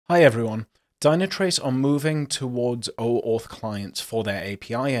Hi everyone, Dynatrace are moving towards OAuth clients for their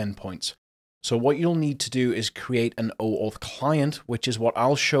API endpoints. So what you'll need to do is create an OAuth client, which is what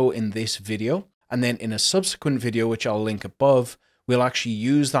I'll show in this video. And then in a subsequent video, which I'll link above, we'll actually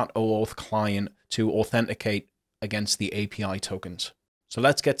use that OAuth client to authenticate against the API tokens. So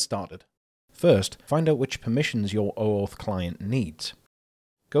let's get started. First, find out which permissions your OAuth client needs.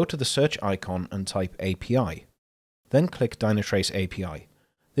 Go to the search icon and type API. Then click Dynatrace API.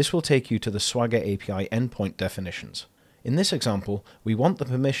 This will take you to the Swagger API endpoint definitions. In this example, we want the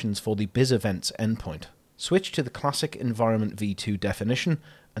permissions for the BizEvents endpoint. Switch to the classic environment v2 definition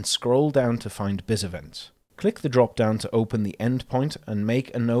and scroll down to find BizEvents. Click the drop-down to open the endpoint and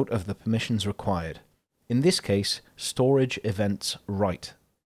make a note of the permissions required. In this case, storage events write.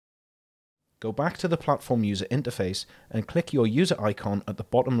 Go back to the platform user interface and click your user icon at the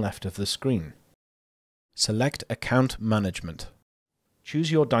bottom left of the screen. Select Account Management.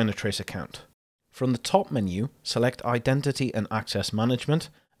 Choose your Dynatrace account. From the top menu, select Identity and Access Management,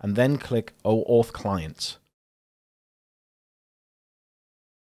 and then click OAuth Clients.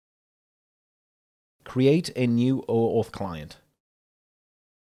 Create a new OAuth client.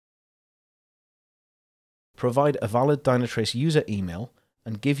 Provide a valid Dynatrace user email,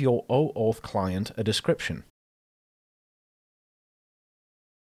 and give your OAuth client a description.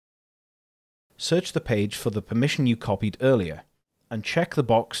 Search the page for the permission you copied earlier, and check the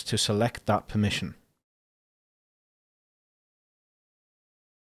box to select that permission.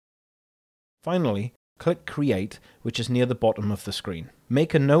 Finally, click Create, which is near the bottom of the screen.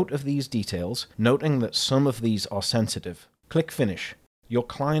 Make a note of these details, noting that some of these are sensitive. Click Finish. Your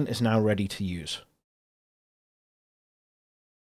client is now ready to use.